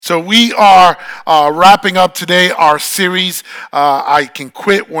So we are wrapping up today our series, I Can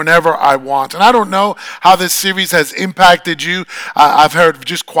Quit Whenever I Want. And I don't know how this series has impacted you. I've heard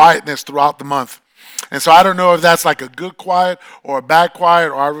just quietness throughout the month. And so I don't know if that's like a good quiet or a bad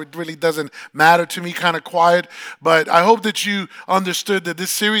quiet, or it really doesn't matter to me kind of quiet. But I hope that you understood that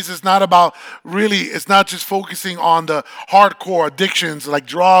this series is not about it's not just focusing on the hardcore addictions like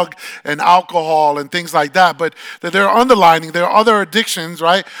drug and alcohol and things like that, but that there are other addictions,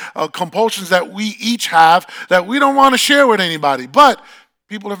 right? Compulsions that we each have that we don't want to share with anybody, but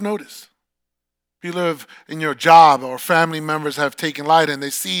people have noticed. You live in your job or family members have taken light and they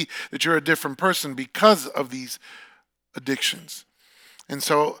see that you're a different person because of these addictions. And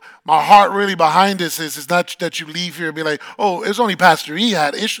so my heart really behind this is it's not that you leave here and be like, oh, it's only Pastor E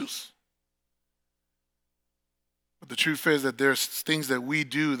had issues. But the truth is that there's things that we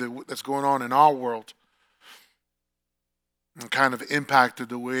do that's going on in our world and kind of impacted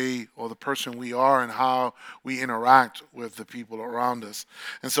the way or the person we are and how we interact with the people around us.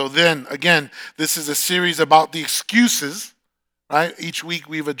 And so then, again, this is a series about the excuses, right? Each week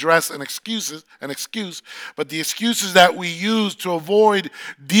we've addressed an excuse, but the excuses that we use to avoid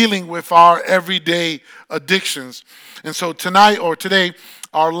dealing with our everyday addictions. And so tonight or today,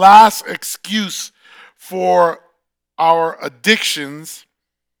 our last excuse for our addictions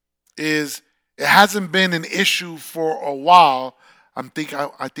is it hasn't been an issue for a while. I think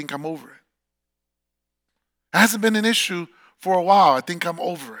I'm over it. It hasn't been an issue for a while. I think I'm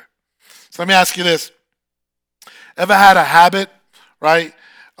over it. So let me ask you this. Ever had a habit, right,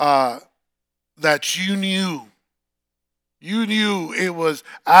 that you knew it was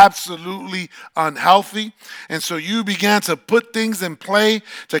absolutely unhealthy, and so you began to put things in play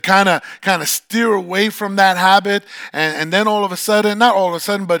to kind of steer away from that habit, and then all of a sudden, not all of a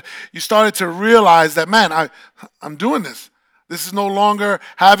sudden, but you started to realize that, man, I'm doing this. This is no longer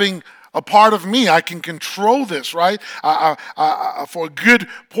having a part of me. I can control this, right? For a good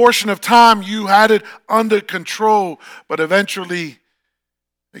portion of time, you had it under control, but eventually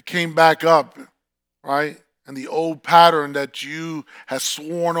it came back up, right? And the old pattern that you had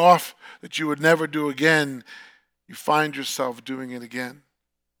sworn off that you would never do again, you find yourself doing it again.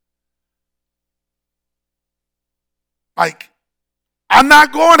 Like, I'm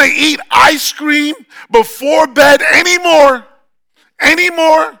not going to eat ice cream before bed anymore. I'm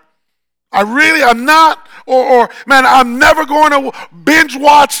not. Or man, I'm never going to binge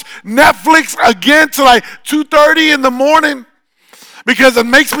watch Netflix again till like 2:30 in the morning, because it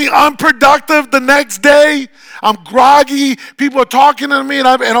makes me unproductive the next day. I'm groggy. People are talking to me, and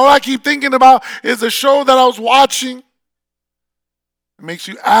all I keep thinking about is the show that I was watching. It makes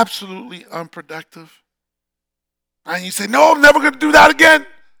you absolutely unproductive. And you say, no, I'm never going to do that again.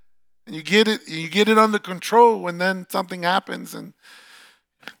 And you get it under control, and then something happens. And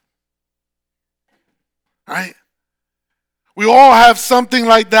right? We all have something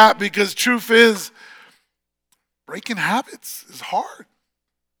like that, because truth is, breaking habits is hard.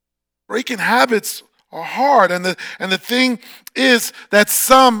 Breaking habits are hard. And the thing is that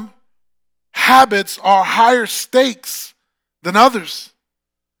some habits are higher stakes than others.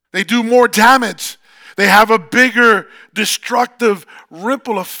 They do more damage. They have a bigger destructive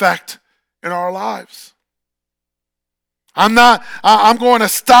ripple effect in our lives. I'm going to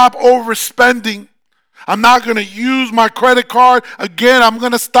stop overspending. I'm not going to use my credit card again. I'm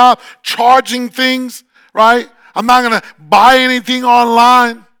going to stop charging things, right? I'm not going to buy anything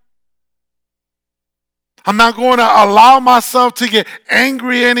online. I'm not going to allow myself to get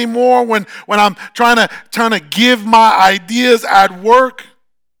angry anymore when I'm trying to give my ideas at work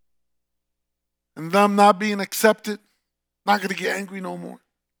and them not being accepted. Not going to get angry no more.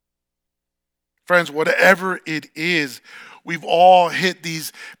 Friends, whatever it is, we've all hit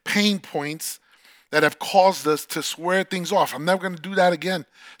these pain points that have caused us to swear things off. I'm never going to do that again.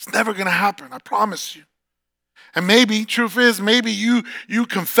 It's never going to happen, I promise you. And maybe, truth is, maybe you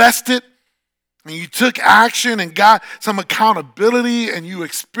confessed it, and you took action and got some accountability, and you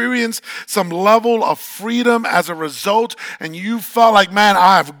experienced some level of freedom as a result, and you felt like, man,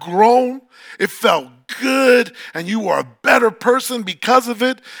 I have grown. It felt good, and you were a better person because of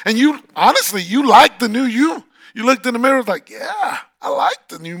it. And you liked the new you. You looked in the mirror like, yeah, I like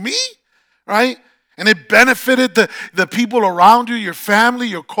the new me, right? And it benefited the people around you, your family,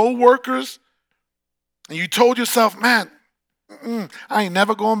 your co-workers. And you told yourself, man, I ain't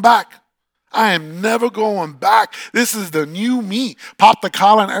never going back. I am never going back. This is the new me. Pop the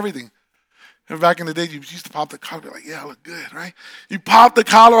collar and everything. And back in the day, you used to pop the collar, be like, yeah, I look good, right? You pop the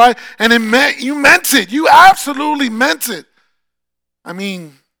collar, right? And you meant it. You absolutely meant it. I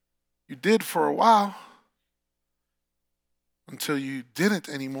mean, you did for a while. until you didn't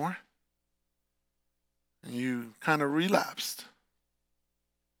anymore. And you kind of relapsed.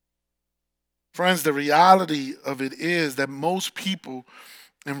 Friends, the reality of it is that most people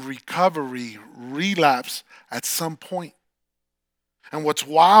in recovery relapse at some point. And what's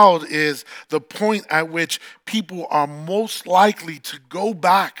wild is the point at which people are most likely to go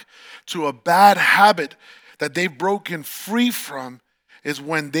back to a bad habit that they've broken free from is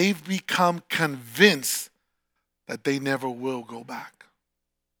when they've become convinced that they never will go back.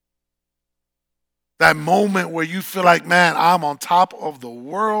 That moment where you feel like, man, I'm on top of the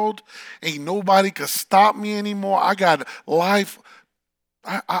world. Ain't nobody could stop me anymore. I got life.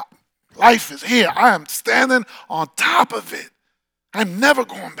 Life is here. I am standing on top of it. I'm never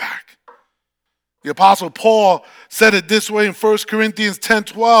going back. The Apostle Paul said it this way in 1 Corinthians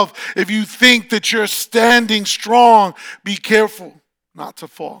 10:12. If you think that you're standing strong, be careful not to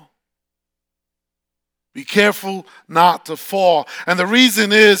fall. Be careful not to fall. And the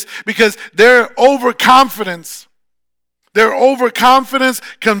reason is because their overconfidence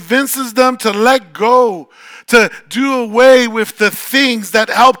convinces them to let go, to do away with the things that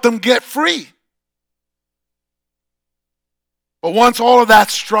help them get free. But once all of that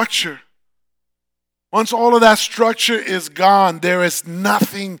structure is gone, there is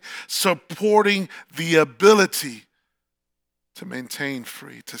nothing supporting the ability to maintain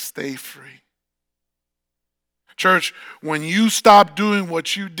free, to stay free. Church, when you stop doing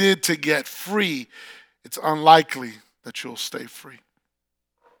what you did to get free, it's unlikely that you'll stay free.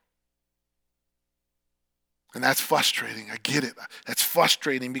 And that's frustrating. I get it. That's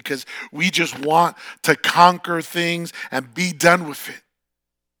frustrating because we just want to conquer things and be done with it.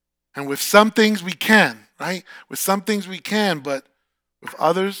 And with some things we can, right? With some things we can, but with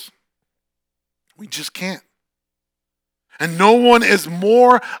others, we just can't. And no one is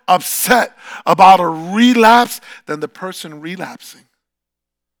more upset about a relapse than the person relapsing.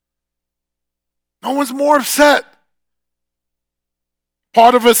 No one's more upset.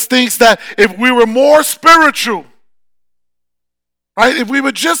 Part of us thinks that if we were more spiritual, right? If we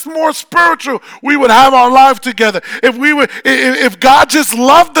were just more spiritual, we would have our life together. If God just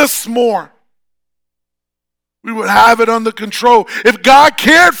loved us more, we would have it under control. If God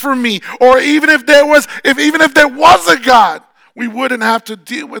cared for me, or even if there was a God, we wouldn't have to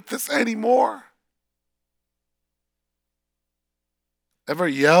deal with this anymore. Ever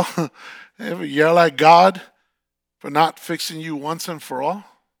yell at God for not fixing you once and for all?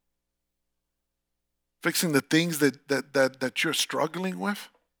 Fixing the things that you're struggling with?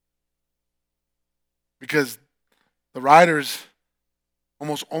 Because the writers,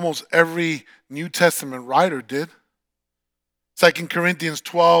 almost every New Testament writer did. 2 Corinthians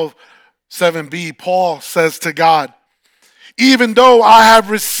 12:7b, Paul says to God, even though I have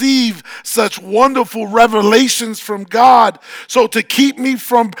received such wonderful revelations from God, so to keep me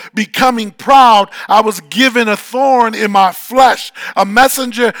from becoming proud, I was given a thorn in my flesh, a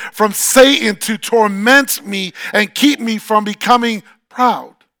messenger from Satan to torment me and keep me from becoming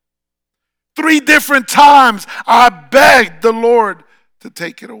proud. 3 different times I begged the Lord to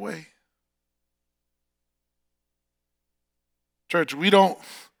take it away. Church, we don't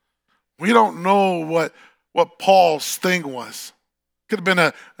know what Paul's thing was. Could have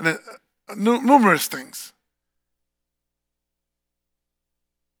been numerous things.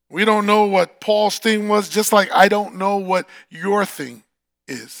 We don't know what Paul's thing was, just like I don't know what your thing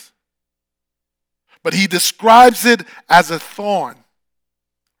is. But he describes it as a thorn,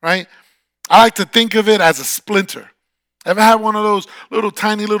 right? I like to think of it as a splinter. Ever had one of those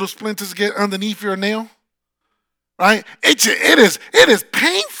tiny little splinters get underneath your nail? Right? It is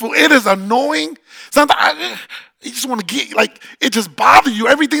painful. It is annoying. Sometimes you just want to it just bothers you.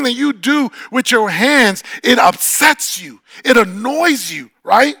 Everything that you do with your hands, it upsets you. It annoys you,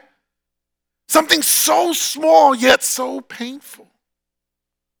 right? Something so small yet so painful.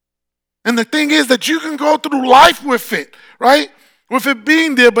 And the thing is that you can go through life with it, right? With it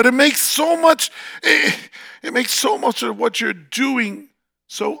being there, but it makes so much of what you're doing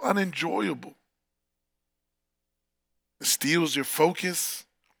so unenjoyable. It steals your focus.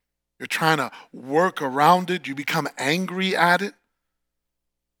 You're trying to work around it. You become angry at it.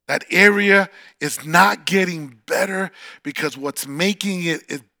 That area is not getting better because what's making it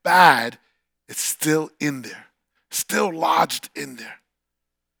is bad. It's still in there, still lodged in there.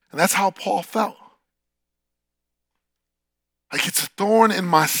 And that's how Paul felt. Like it's a thorn in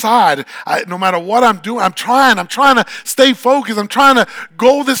my side. No matter what I'm doing, I'm trying to stay focused. I'm trying to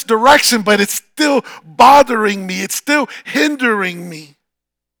go this direction, but it's still bothering me. It's still hindering me.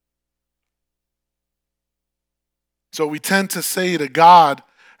 So we tend to say to God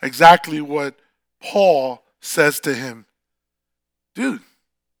exactly what Paul says to him. dude,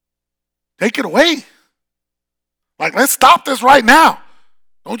 take it away. Like, let's stop this right now.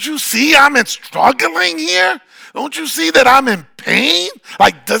 Don't you see I'm struggling here? Don't you see that I'm in pain?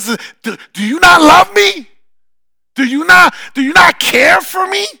 Like, do you not love me? Do you not care for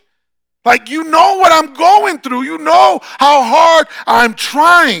me? Like, you know what I'm going through. You know how hard I'm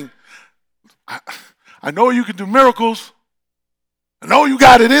trying. I know you can do miracles. I know you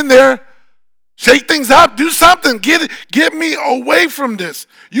got it in there. Shake things up. Do something. Get me away from this.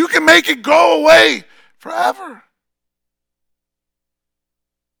 You can make it go away forever.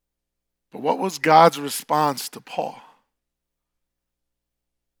 But what was God's response to Paul?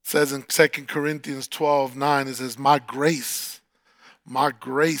 It says in 2 Corinthians 12:9, it says, my grace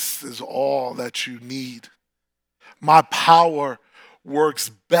is all that you need. My power works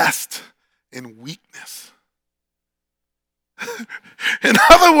best in weakness. In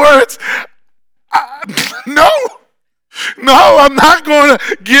other words, no, I'm not going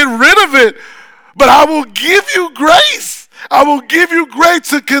to get rid of it, but I will give you grace. I will give you grace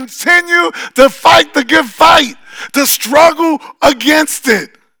to continue to fight the good fight, to struggle against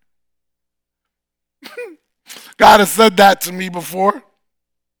it. God has said that to me before.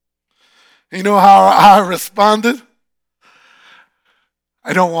 You know how I responded?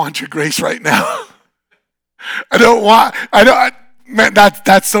 I don't want your grace right now. Man,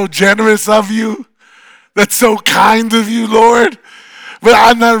 that's so generous of you. That's so kind of you, Lord. But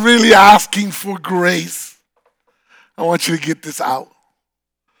I'm not really asking for grace. I want you to get this out.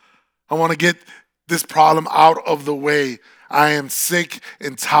 I want to get this problem out of the way. I am sick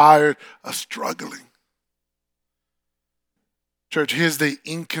and tired of struggling. Church, here's the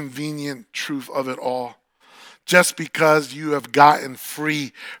inconvenient truth of it all. Just because you have gotten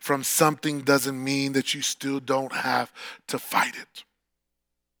free from something doesn't mean that you still don't have to fight it.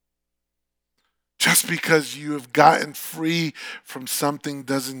 Just because you have gotten free from something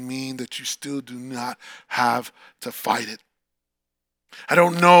doesn't mean that you still do not have to fight it. I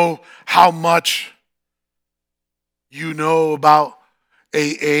don't know how much you know about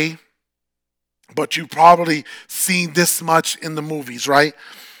AA, but you've probably seen this much in the movies, right?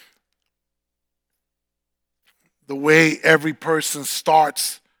 The way every person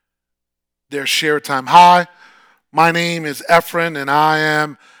starts their share time. Hi, my name is Efren, and I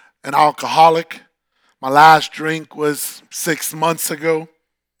am an alcoholic. My last drink was 6 months ago.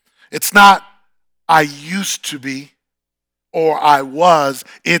 It's not I used to be or I was.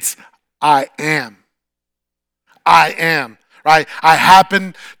 It's I am. I am, right? I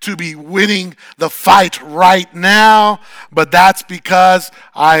happen to be winning the fight right now, but that's because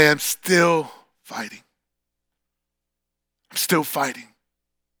I am still fighting. I'm still fighting.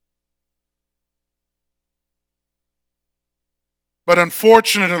 But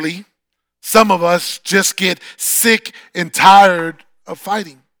unfortunately, some of us just get sick and tired of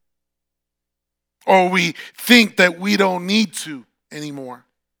fighting. Or we think that we don't need to anymore.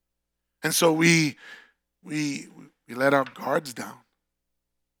 And so we let our guards down.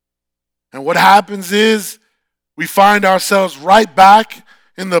 And what happens is we find ourselves right back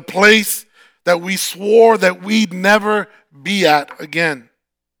in the place that we swore that we'd never be at again.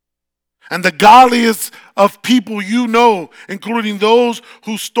 And the godliest of people you know, including those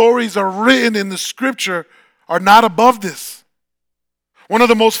whose stories are written in the scripture, are not above this. One of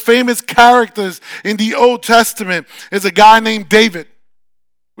the most famous characters in the Old Testament is a guy named David.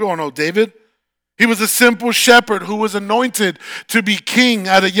 We all know David. He was a simple shepherd who was anointed to be king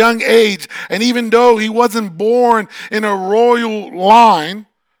at a young age. And even though he wasn't born in a royal line,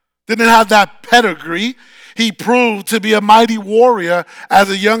 didn't have that pedigree, he proved to be a mighty warrior as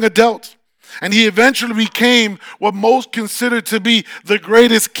a young adult. And he eventually became what most consider to be the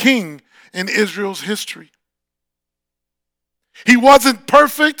greatest king in Israel's history. He wasn't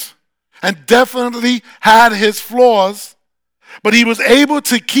perfect and definitely had his flaws, but he was able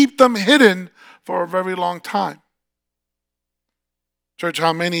to keep them hidden for a very long time. Church,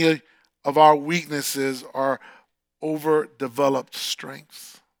 how many of our weaknesses are overdeveloped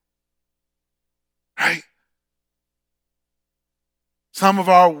strengths? Right? Some of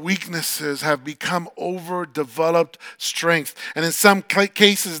our weaknesses have become overdeveloped strengths. And in some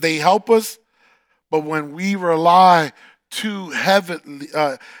cases, they help us. But when we rely too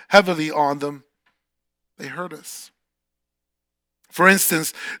heavily on them, they hurt us. For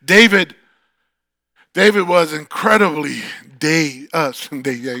instance, David was incredibly he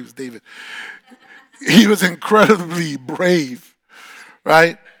was incredibly brave,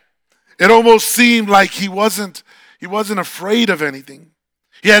 right? It almost seemed like he wasn't afraid of anything.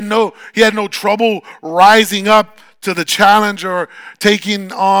 He had no trouble rising up to the challenge or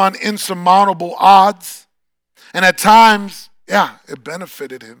taking on insurmountable odds. And at times Yeah, it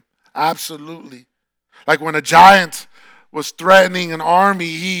benefited him. Absolutely. Like when a giant was threatening an army,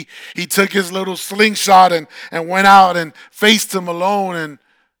 he took his little slingshot and went out and faced him alone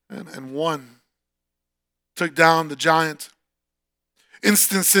and won. Took down the giant.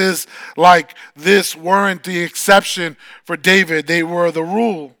 Instances like this weren't the exception for David, they were the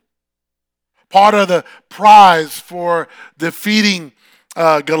rule. Part of the prize for defeating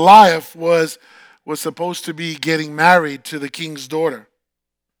Goliath was supposed to be getting married to the king's daughter,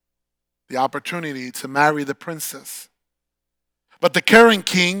 the opportunity to marry the princess. But the current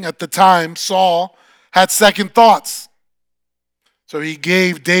king at the time, Saul, had second thoughts. So he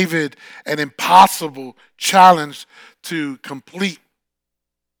gave David an impossible challenge to complete,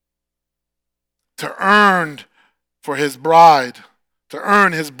 to earn for his bride, to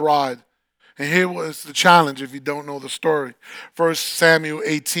earn his bride. And here was the challenge if you don't know the story. 1 Samuel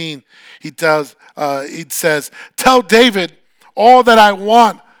 18, he says, tell David all that I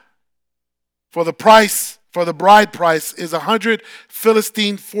want for the bride price is 100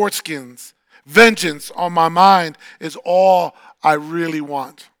 Philistine foreskins. Vengeance on my mind is all I really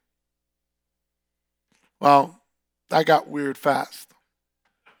want. Well, that got weird fast.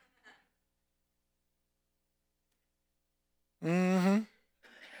 Mm-hmm.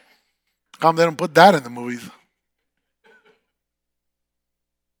 Come, they don't put that in the movies.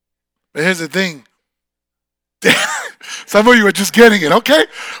 But here's the thing. Some of you are just getting it, okay?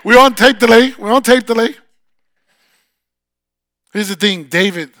 We're on tape delay. Here's the thing.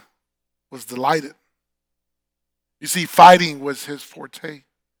 David was delighted. You see, fighting was his forte.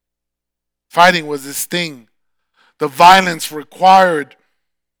 Fighting was his thing. The violence required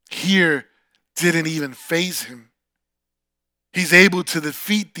here didn't even faze him. He's able to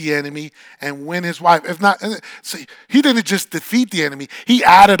defeat the enemy and win his wife. If not, see, he didn't just defeat the enemy, he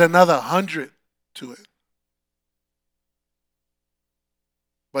added another 100 to it.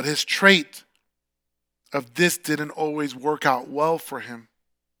 But his trait of this didn't always work out well for him.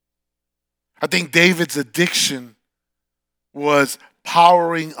 I think David's addiction was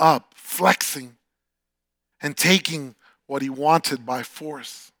powering up, flexing, and taking what he wanted by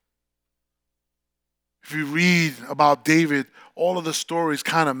force. If you read about David, all of the stories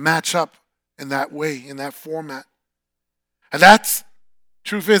kind of match up in that way, in that format. And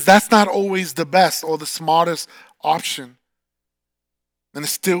truth is, that's not always the best or the smartest option. And it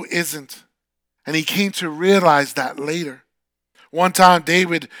still isn't. And he came to realize that later. One time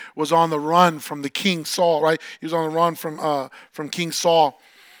David was on the run from the king Saul, right? He was on the run from King Saul,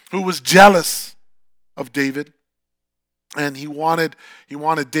 who was jealous of David. And he wanted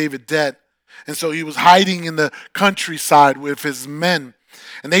David dead. And so he was hiding in the countryside with his men.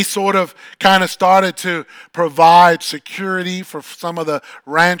 And they kind of started to provide security for some of the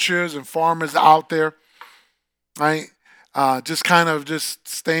ranchers and farmers out there, right? Just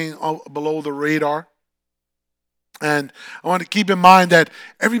staying below the radar. And I want to keep in mind that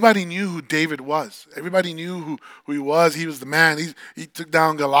everybody knew who David was. Everybody knew who he was. He was the man. He took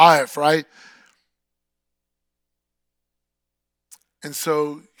down Goliath, right? And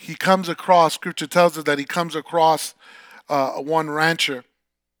so he comes across, scripture tells us that he comes across one rancher.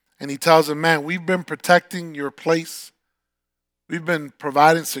 And he tells him, man, we've been protecting your place. We've been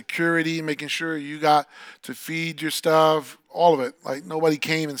providing security, making sure you got to feed your stuff, all of it. Like nobody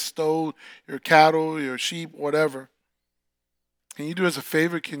came and stole your cattle, your sheep, whatever. Can you do us a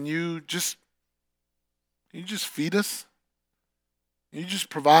favor? Can you just feed us? Can you just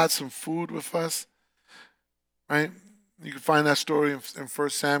provide some food with us? Right? You can find that story in 1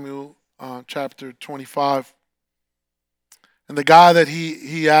 Samuel chapter 25. And the guy that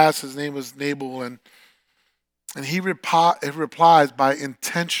he asked, his name was Nabal, and he replies by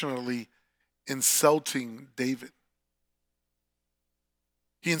intentionally insulting David.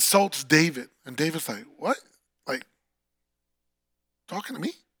 He insults David, and David's like, what? Like, talking to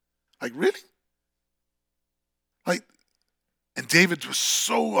me? Like, really? Like, and David was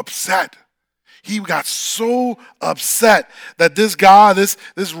so upset. He got so upset that this guy, this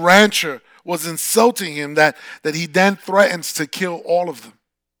rancher, was insulting him that he then threatens to kill all of them.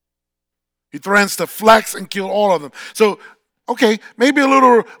 He threatens to flex and kill all of them. So, okay, maybe a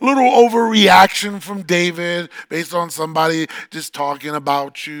little overreaction from David based on somebody just talking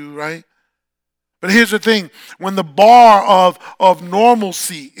about you, right? But here's the thing. When the bar of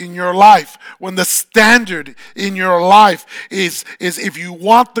normalcy in your life, when the standard in your life is if you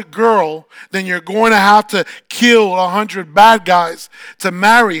want the girl, then you're going to have to kill 100 bad guys to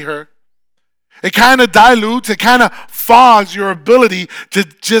marry her. It kind of dilutes, it kind of fogs your ability to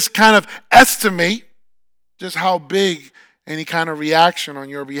just kind of estimate just how big any kind of reaction on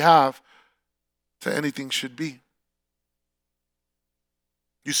your behalf to anything should be.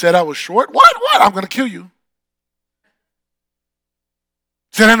 You said I was short? What? I'm going to kill you.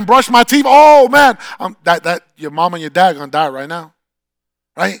 Said I didn't brush my teeth? Oh, man. That your mom and your dad are going to die right now.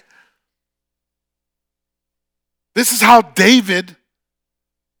 Right? This is how David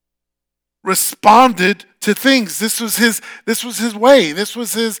responded to things. This was his way. This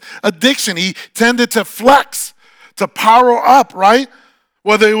was his addiction. He tended to flex, to power up, right?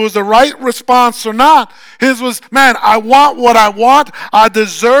 Whether it was the right response or not, his was, man, I want what I want, I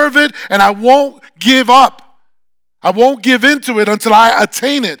deserve it, and I won't give up. I won't give into it until I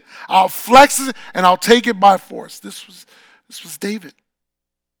attain it. I'll flex it and I'll take it by force. This was David.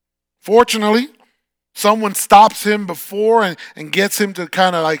 Fortunately, someone stops him before and gets him to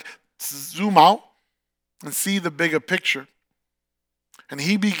kind of like zoom out and see the bigger picture. And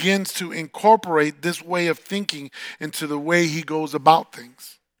he begins to incorporate this way of thinking into the way he goes about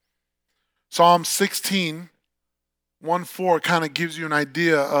things. Psalm 16, 1-4 kind of gives you an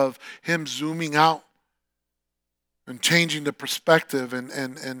idea of him zooming out and changing the perspective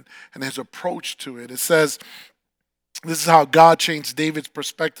and his approach to it. It says, this is how God changed David's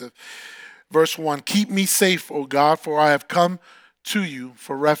perspective. Verse 1, keep me safe, O God, for I have come to you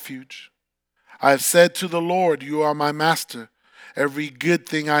for refuge. I have said to the Lord, you are my master. Every good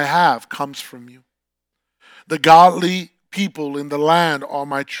thing I have comes from you. The godly people in the land are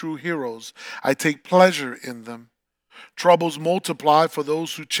my true heroes. I take pleasure in them. Troubles multiply for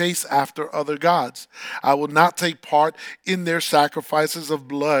those who chase after other gods. I will not take part in their sacrifices of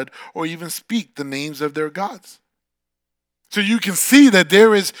blood or even speak the names of their gods. So you can see that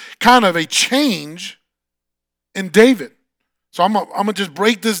there is kind of a change in David. So I'm going to just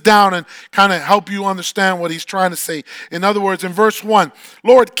break this down and kind of help you understand what he's trying to say. In other words, in verse 1,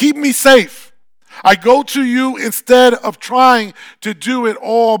 Lord, keep me safe. I go to you instead of trying to do it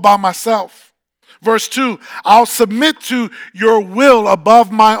all by myself. Verse 2, I'll submit to your will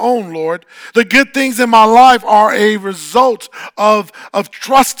above my own, Lord. The good things in my life are a result of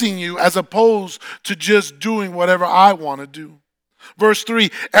trusting you as opposed to just doing whatever I want to do. Verse 3,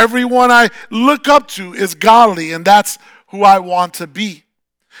 everyone I look up to is godly, and that's who I want to be.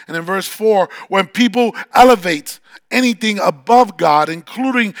 And in verse 4, when people elevate anything above God,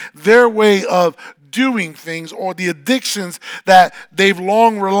 including their way of doing things or the addictions that they've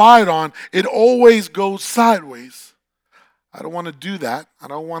long relied on, it always goes sideways. I don't want to do that. I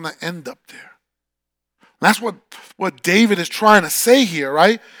don't want to end up there. That's what David is trying to say here,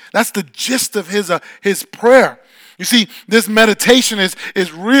 right? That's the gist of his prayer. You see, this meditation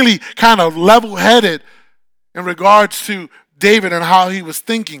is really kind of level-headed in regards to David and how he was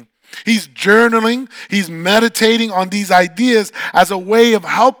thinking. He's journaling, he's meditating on these ideas as a way of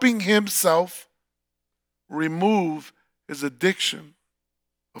helping himself remove his addiction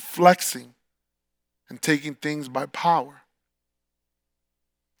of flexing and taking things by power.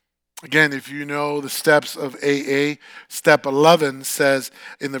 Again, if you know the steps of AA, step 11 says,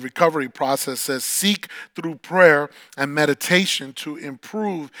 in the recovery process, says, seek through prayer and meditation to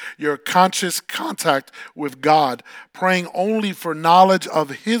improve your conscious contact with God, praying only for knowledge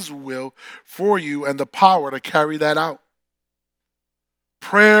of His will for you and the power to carry that out.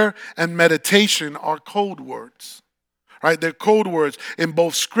 Prayer and meditation are code words. Right, they're code words in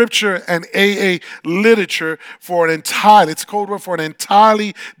both scripture and AA literature for it's code word for an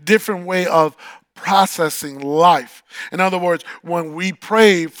entirely different way of processing life. In other words, when we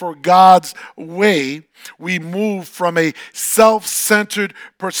pray for God's way, we move from a self-centered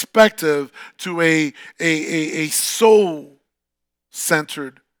perspective to a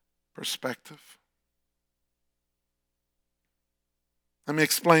soul-centered perspective. Let me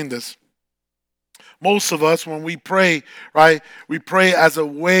explain this. Most of us, when we pray, right, we pray as a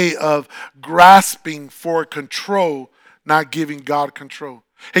way of grasping for control, not giving God control.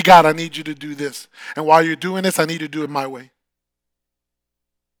 Hey, God, I need you to do this. And while you're doing this, I need to do it my way.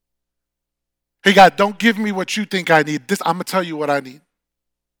 Hey, God, don't give me what you think I need. I'm going to tell you what I need.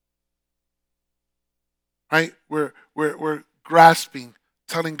 Right? We're grasping,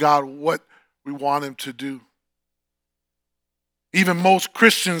 telling God what we want Him to do. Even most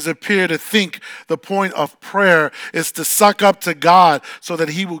Christians appear to think the point of prayer is to suck up to God so that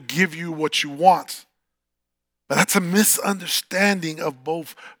He will give you what you want. But that's a misunderstanding of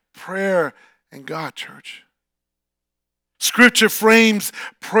both prayer and God, church. Scripture frames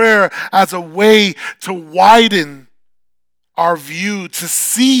prayer as a way to widen our view,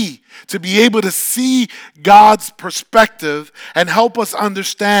 to be able to see God's perspective and help us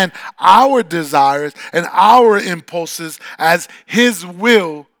understand our desires and our impulses as His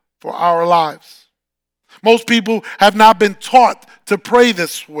will for our lives. Most people have not been taught to pray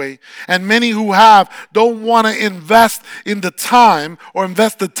this way. And many who have don't want to invest in the time or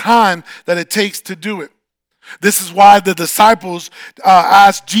invest the time that it takes to do it. This is why the disciples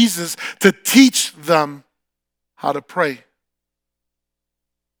asked Jesus to teach them how to pray.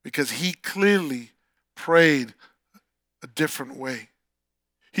 Because he clearly prayed a different way.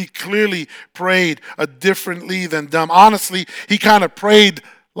 He clearly prayed differently than them. Honestly, he kind of prayed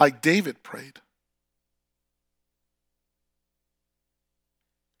like David prayed.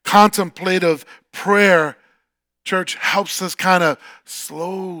 Contemplative prayer, church, helps us kind of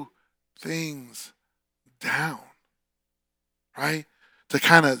slow things down, right? To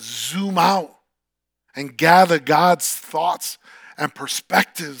kind of zoom out and gather God's thoughts and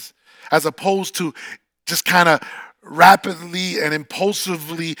perspectives as opposed to just kind of rapidly and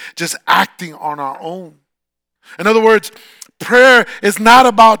impulsively just acting on our own. In other words, prayer is not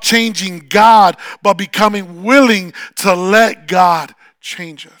about changing God, but becoming willing to let God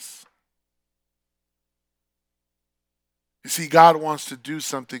change us. You see, God wants to do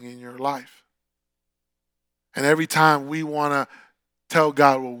something in your life. And every time we want to tell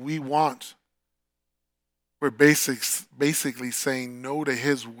God what we want, we're basically saying no to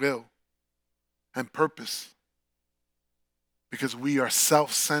his will and purpose because we are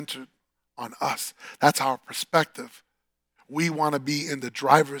self-centered on us. That's our perspective. We want to be in the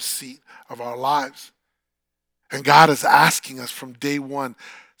driver's seat of our lives. And God is asking us from day one,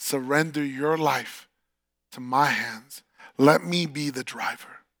 surrender your life to my hands. Let me be the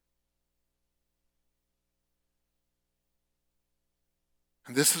driver.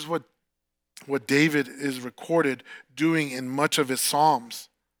 And this is what David is recorded doing in much of his Psalms.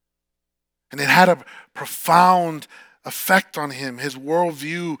 And it had a profound effect on him, his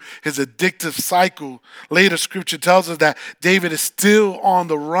worldview, his addictive cycle. Later, scripture tells us that David is still on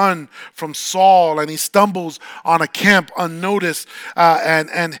the run from Saul, and he stumbles on a camp unnoticed,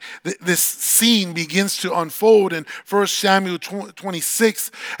 and this scene begins to unfold in 1 Samuel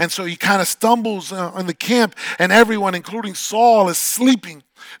 26. And so he kind of stumbles in the camp, and everyone, including Saul, is sleeping.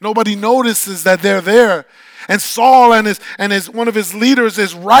 Nobody notices that they're there. And Saul and his one of his leaders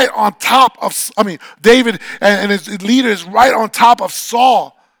is right on top of, David and his leader is right on top of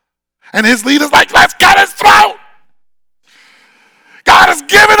Saul. And his leader's like, let's cut his throat. God has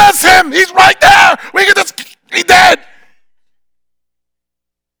given us him. He's right there. We can just, he's dead.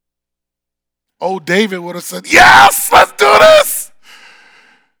 Oh, David would have said, yes, let's do this.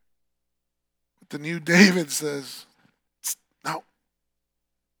 But the new David says, no,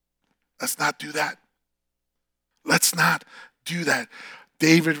 let's not do that. Let's not do that.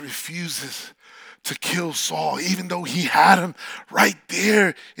 David refuses to kill Saul, even though he had him right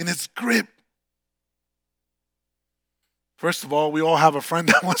there in his grip. First of all, we all have a friend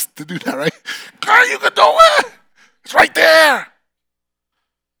that wants to do that, right? Girl, you can do it. It's right there.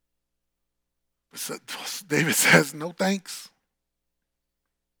 David says, no thanks.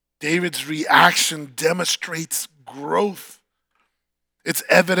 David's reaction demonstrates growth. It's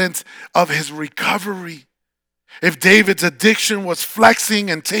evidence of his recovery. If David's addiction was flexing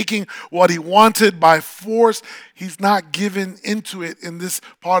and taking what he wanted by force, he's not given into it in this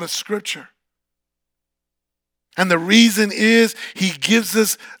part of Scripture. And the reason is he gives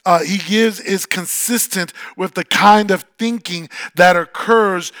is consistent with the kind of thinking that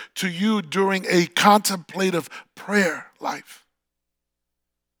occurs to you during a contemplative prayer life.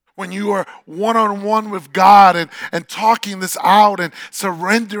 When you are one-on-one with God and talking this out and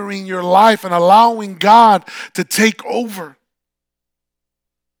surrendering your life and allowing God to take over.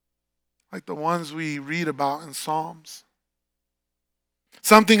 Like the ones we read about in Psalms.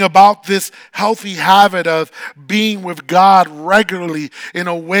 Something about this healthy habit of being with God regularly in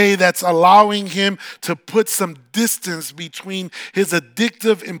a way that's allowing him to put some distance between his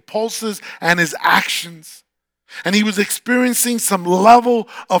addictive impulses and his actions. And he was experiencing some level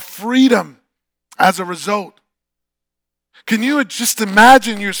of freedom as a result. Can you just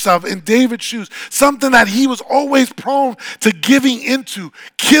imagine yourself in David's shoes? Something that he was always prone to giving into,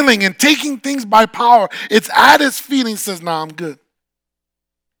 killing and taking things by power. It's at his feet and he says, nah, I'm good.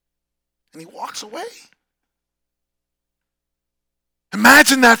 And he walks away.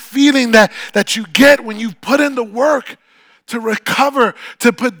 Imagine that feeling that you get when you put in the work to recover,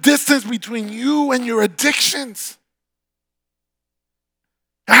 to put distance between you and your addictions.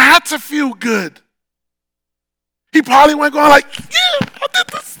 It had to feel good. He probably went going like, yeah, I did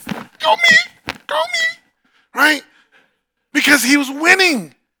this. Go me. Right? Because he was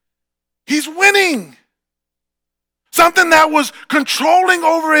winning. He's winning. Something that was controlling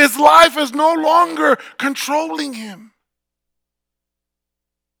over his life is no longer controlling him.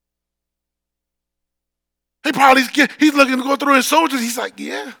 He's looking to go through his soldiers. He's like,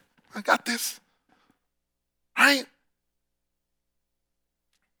 yeah, I got this. Right?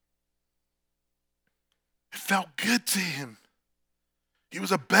 It felt good to him. He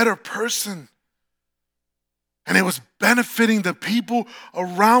was a better person. And it was benefiting the people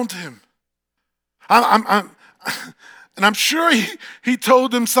around him. And I'm sure he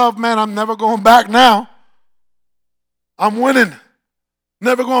told himself, man, I'm never going back now. I'm winning.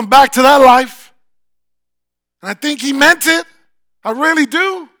 Never going back to that life. And I think he meant it. I really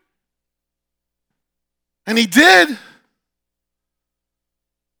do. And he did.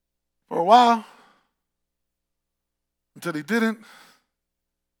 For a while. Until he didn't.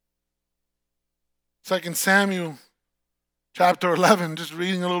 2 Samuel chapter 11, just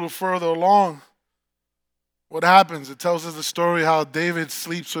reading a little further along. What happens? It tells us the story how David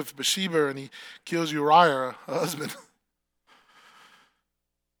sleeps with Bathsheba and he kills Uriah, her husband.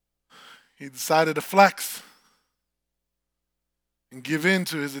 He decided to flex and give in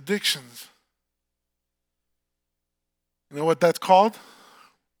to his addictions. You know what that's called?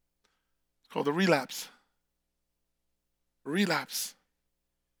 It's called a relapse. A relapse.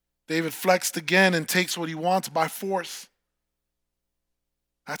 David flexed again and takes what he wants by force.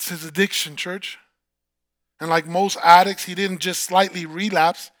 That's his addiction, church. And like most addicts, he didn't just slightly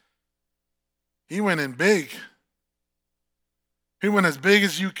relapse. He went in big. He went as big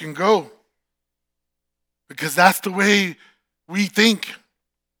as you can go. Because that's the way we think.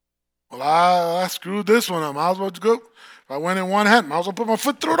 Well, I screwed this one up. Might as well go. If I went in one hand, might as well put my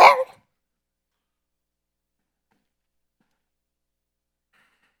foot through it all.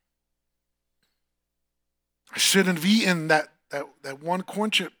 I shouldn't have eaten that one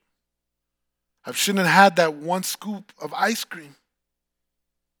corn chip. I shouldn't have had that one scoop of ice cream.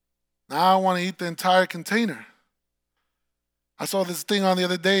 Now I want to eat the entire container. I saw this thing on the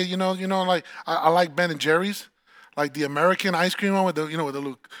other day, like I like Ben and Jerry's, like the American ice cream one with the,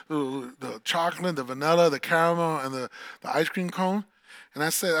 with the chocolate, the vanilla, the caramel, and the ice cream cone. And I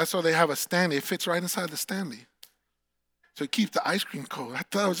saw they have a Stanley. It fits right inside the Stanley. So it keeps the ice cream cold. I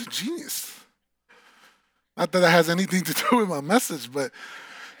thought it was a genius. Not that that has anything to do with my message, but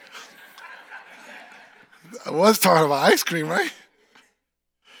I was talking about ice cream, right?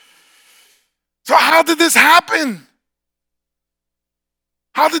 So how did this happen?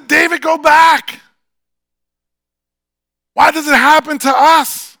 How did David go back? Why does it happen to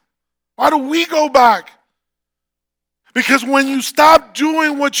us? Why do we go back? Because when you stop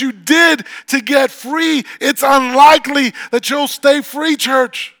doing what you did to get free, it's unlikely that you'll stay free,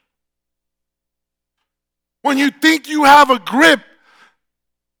 church. When you think you have a grip,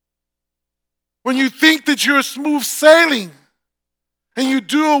 when you think that you're smooth sailing, and you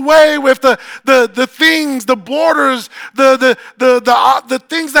do away with the things, the borders, the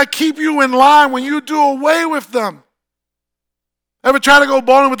things that keep you in line, when you do away with them. Ever try to go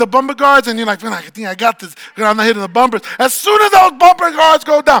bowling with the bumper guards and you're like, man, I think I got this. I'm not hitting the bumpers. As soon as those bumper guards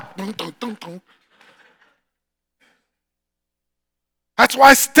go down, that's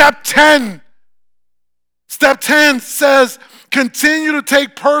why step 10 says, continue to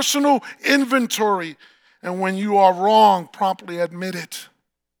take personal inventory. And when you are wrong, promptly admit it.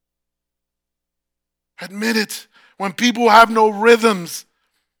 Admit it. When people have no rhythms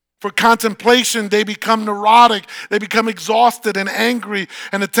for contemplation, they become neurotic. They become exhausted and angry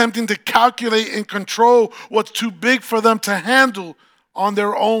and attempting to calculate and control what's too big for them to handle on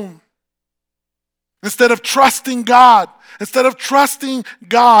their own. Instead of trusting God,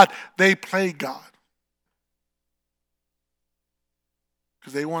 they play God.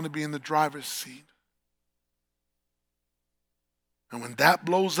 Because they want to be in the driver's seat. And when that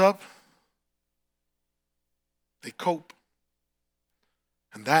blows up, they cope.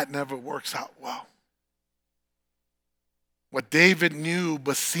 And that never works out well. What David knew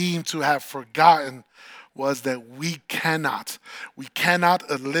but seemed to have forgotten was that we cannot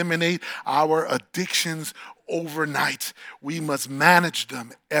eliminate our addictions overnight. We must manage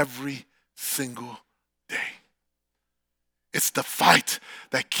them every single day. It's the fight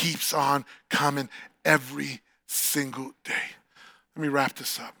that keeps on coming every single day. Let me wrap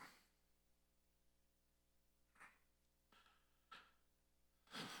this up.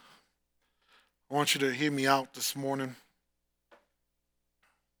 I want you to hear me out this morning.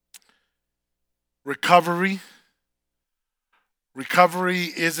 Recovery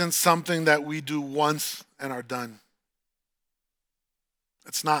isn't something that we do once and are done.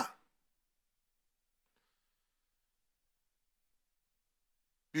 It's not.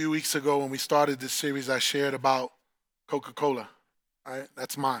 A few weeks ago when we started this series, I shared about Coca-Cola. Right?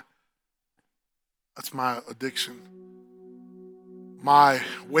 That's my addiction. My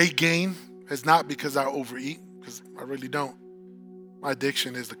weight gain is not because I overeat, because I really don't. My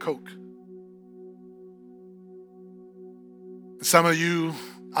addiction is the Coke. Some of you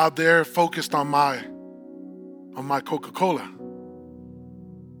out there focused on my Coca-Cola.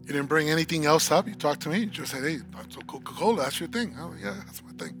 You didn't bring anything else up. You talked to me. You just said, hey, so Coca-Cola, that's your thing. Oh, yeah, that's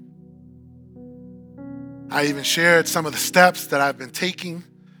my thing. I even shared some of the steps that I've been taking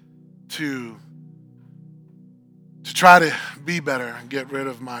to try to be better and get rid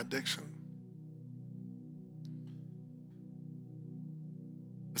of my addiction.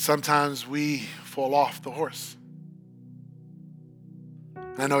 Sometimes we fall off the horse.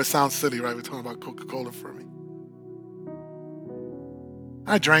 I know it sounds silly, right? We're talking about Coca-Cola for me.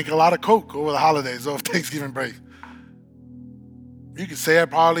 I drank a lot of Coke over the holidays, over Thanksgiving break. You could say I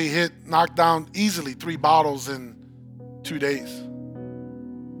probably knocked down easily 3 bottles in 2 days.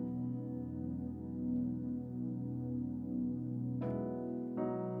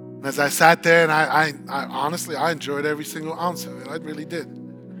 And as I sat there, and I honestly, I enjoyed every single ounce of it. I really did.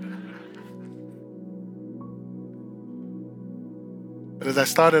 But as I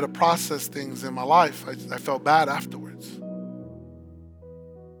started to process things in my life, I felt bad afterwards.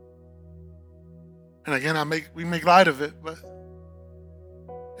 And again, we make light of it, but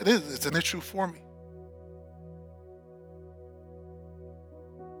it's an issue for me.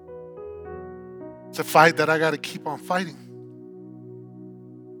 It's a fight that I got to keep on fighting.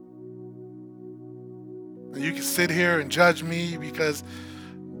 And you can sit here and judge me because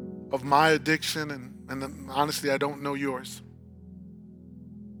of my addiction, and honestly, I don't know yours.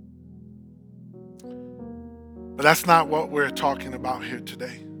 But that's not what we're talking about here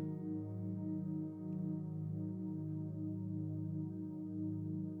today.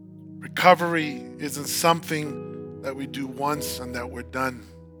 Recovery isn't something that we do once and that we're done.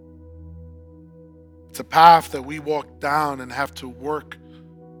 It's a path that we walk down and have to work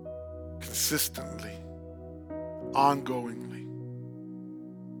consistently, ongoingly.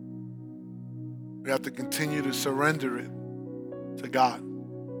 We have to continue to surrender it to God.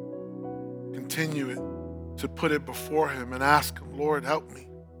 Continue it to put it before Him and ask Him, Lord, help me.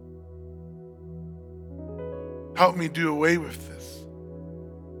 Help me do away with this.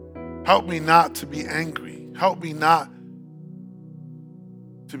 Help me not to be angry. Help me not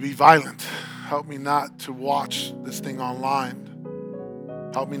to be violent. Help me not to watch this thing online.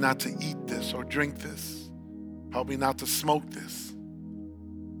 Help me not to eat this or drink this. Help me not to smoke this.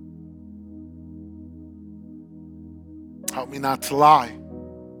 Help me not to lie.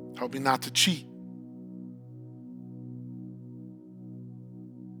 Help me not to cheat.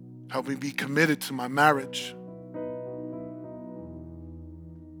 Help me be committed to my marriage.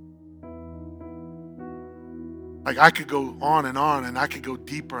 Like, I could go on, and I could go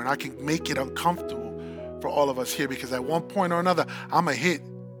deeper, and I can make it uncomfortable for all of us here, because at one point or another, I'm going to hit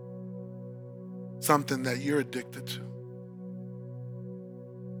something that you're addicted to.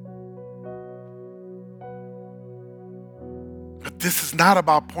 But this is not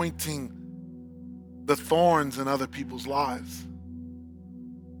about pointing the thorns in other people's lives.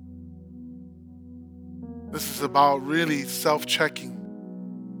 This is about really self-checking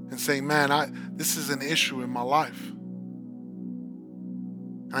and saying, man, this is an issue in my life.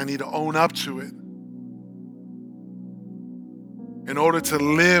 I need to own up to it in order to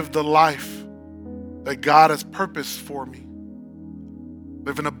live the life that God has purposed for me.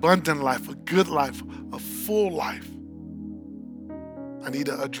 Live an abundant life, a good life, a full life. I need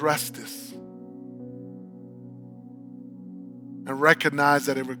to address this and recognize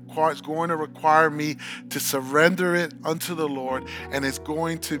that it's going to require me to surrender it unto the Lord, and it's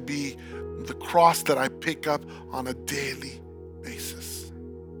going to be the cross that I pick up on a daily basis.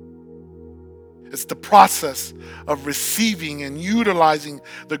 It's the process of receiving and utilizing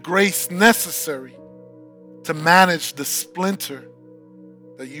the grace necessary to manage the splinter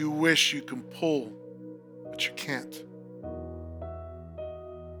that you wish you can pull, but you can't.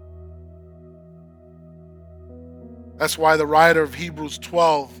 That's why the writer of Hebrews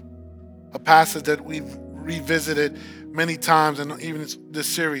 12, a passage that we've revisited many times, and even this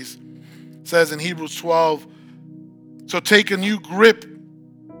series, says in Hebrews 12, so take a new grip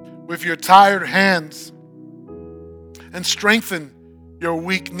with your tired hands and strengthen your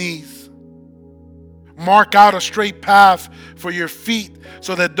weak knees. Mark out a straight path for your feet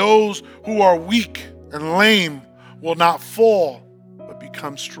so that those who are weak and lame will not fall but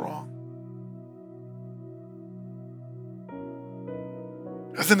become strong.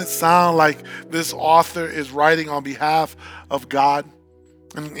 Doesn't it sound like this author is writing on behalf of God?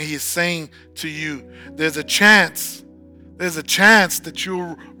 And he is saying to you, there's a chance that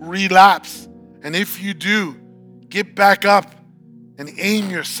you'll relapse. And if you do, get back up and aim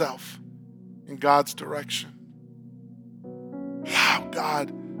yourself in God's direction. Allow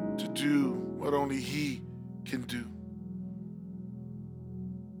God to do what only He can do.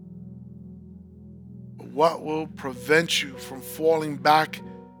 But what will prevent you from falling back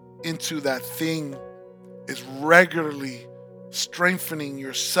into that thing is regularly strengthening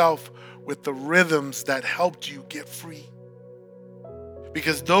yourself with the rhythms that helped you get free.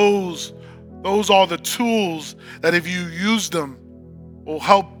 Because those are the tools that, if you use them, will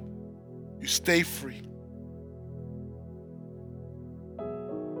help you stay free.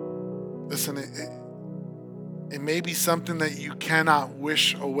 Listen, it may be something that you cannot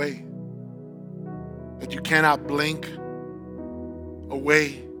wish away, that you cannot blink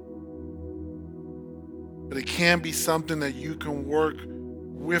away. But it can be something that you can work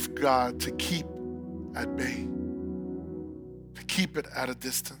with God to keep at bay, to keep it at a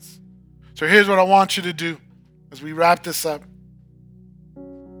distance. So here's what I want you to do as we wrap this up.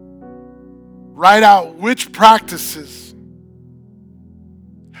 Write out which practices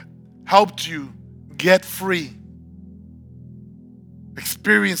helped you get free,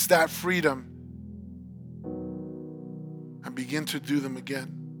 experience that freedom, and begin to do them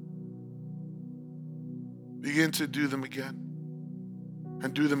again. Begin to do them again.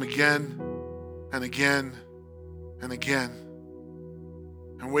 And do them again and again and again.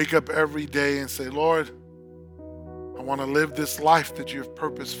 And wake up every day and say, Lord, I want to live this life that you have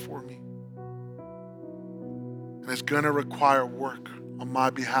purposed for me. And it's going to require work on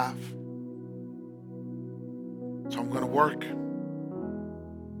my behalf. So I'm going to work.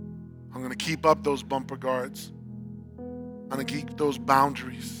 I'm going to keep up those bumper guards. I'm going to keep those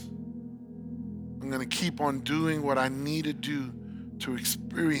boundaries. I'm going to keep on doing what I need to do to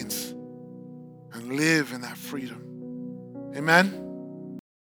experience and live in that freedom. Amen?